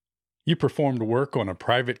You performed work on a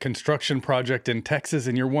private construction project in Texas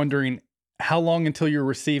and you're wondering how long until you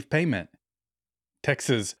receive payment.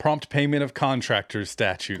 Texas Prompt Payment of Contractors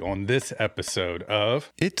statute on this episode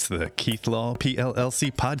of It's the Keith Law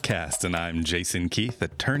PLLC podcast, and I'm Jason Keith,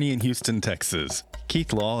 attorney in Houston, Texas.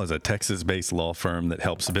 Keith Law is a Texas-based law firm that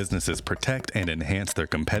helps businesses protect and enhance their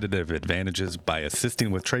competitive advantages by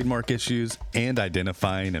assisting with trademark issues and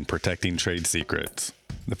identifying and protecting trade secrets.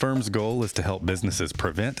 The firm's goal is to help businesses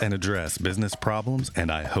prevent and address business problems,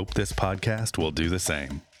 and I hope this podcast will do the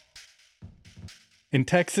same. In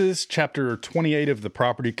Texas, Chapter 28 of the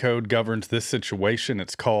Property Code governs this situation.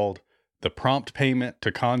 It's called the Prompt Payment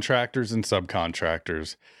to Contractors and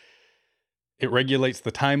Subcontractors. It regulates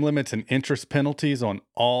the time limits and interest penalties on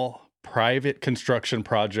all private construction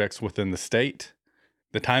projects within the state.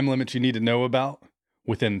 The time limits you need to know about: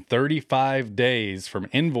 within 35 days from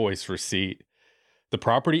invoice receipt, the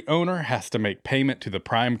property owner has to make payment to the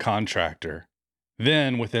prime contractor.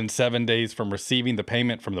 Then, within 7 days from receiving the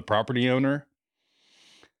payment from the property owner,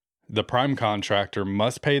 the prime contractor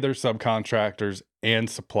must pay their subcontractors and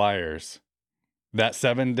suppliers. That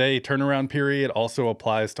 7-day turnaround period also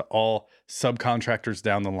applies to all subcontractors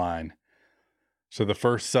down the line. So the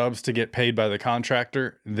first subs to get paid by the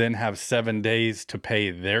contractor then have 7 days to pay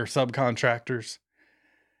their subcontractors.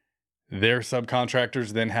 Their subcontractors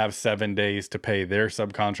then have 7 days to pay their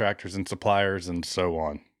subcontractors and suppliers, and so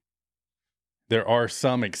on. There are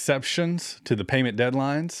some exceptions to the payment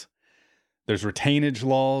deadlines. There's retainage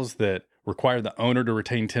laws that require the owner to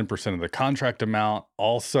retain 10% of the contract amount.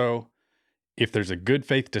 Also, if there's a good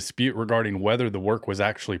faith dispute regarding whether the work was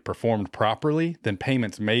actually performed properly, then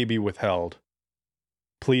payments may be withheld.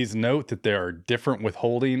 Please note that there are different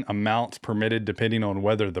withholding amounts permitted depending on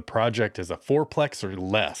whether the project is a fourplex or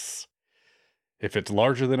less. If it's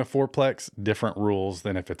larger than a fourplex, different rules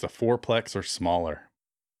than if it's a fourplex or smaller.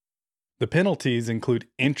 The penalties include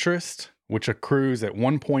interest, which accrues at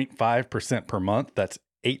 1.5% per month, that's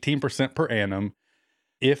 18% per annum,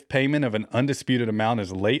 if payment of an undisputed amount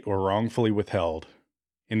is late or wrongfully withheld.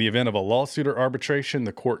 In the event of a lawsuit or arbitration,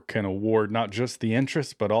 the court can award not just the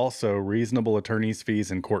interest, but also reasonable attorney's fees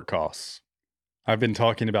and court costs. I've been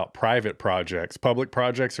talking about private projects. Public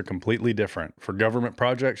projects are completely different. For government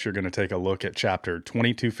projects, you're going to take a look at Chapter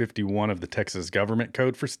 2251 of the Texas Government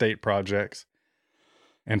Code for state projects.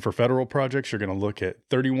 And for federal projects, you're going to look at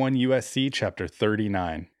 31 U.S.C. Chapter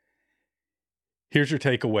 39. Here's your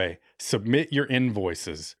takeaway. Submit your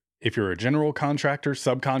invoices. If you're a general contractor,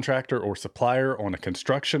 subcontractor, or supplier on a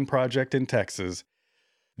construction project in Texas,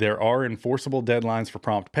 there are enforceable deadlines for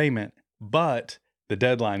prompt payment, but the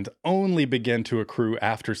deadlines only begin to accrue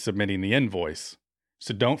after submitting the invoice.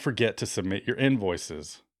 So don't forget to submit your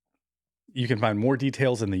invoices. You can find more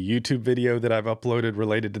details in the YouTube video that I've uploaded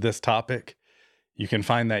related to this topic. You can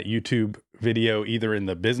find that YouTube video either in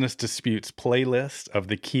the Business Disputes playlist of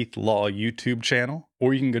the Keith Law YouTube channel,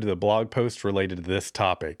 or you can go to the blog post related to this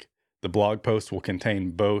topic. The blog post will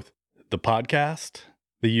contain both the podcast,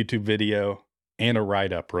 the YouTube video, and a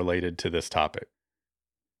write-up related to this topic.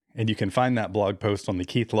 And you can find that blog post on the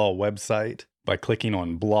Keith Law website by clicking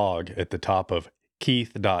on blog at the top of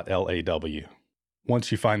keith.law.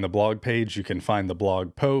 Once you find the blog page, you can find the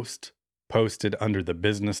blog post posted under the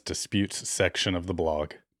Business Disputes section of the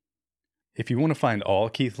blog. If you want to find all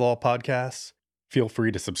Keith Law podcasts, feel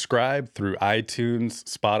free to subscribe through iTunes,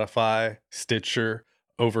 Spotify, Stitcher,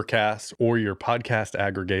 Overcast, or your podcast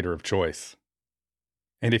aggregator of choice.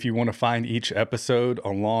 And if you want to find each episode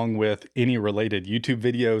along with any related YouTube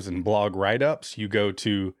videos and blog write-ups, you go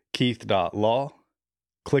to keith.law,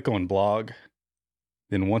 click on blog.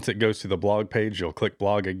 Then once it goes to the blog page, you'll click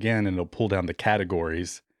blog again and it'll pull down the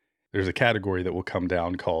categories. There's a category that will come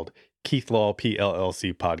down called Keith Law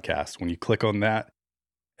PLLC Podcast. When you click on that,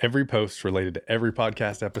 every post related to every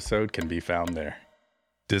podcast episode can be found there.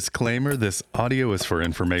 Disclaimer, this audio is for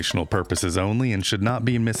informational purposes only and should not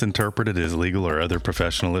be misinterpreted as legal or other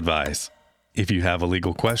professional advice. If you have a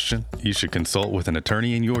legal question, you should consult with an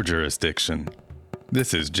attorney in your jurisdiction.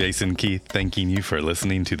 This is Jason Keith thanking you for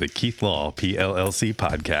listening to the Keith Law PLLC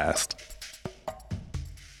Podcast.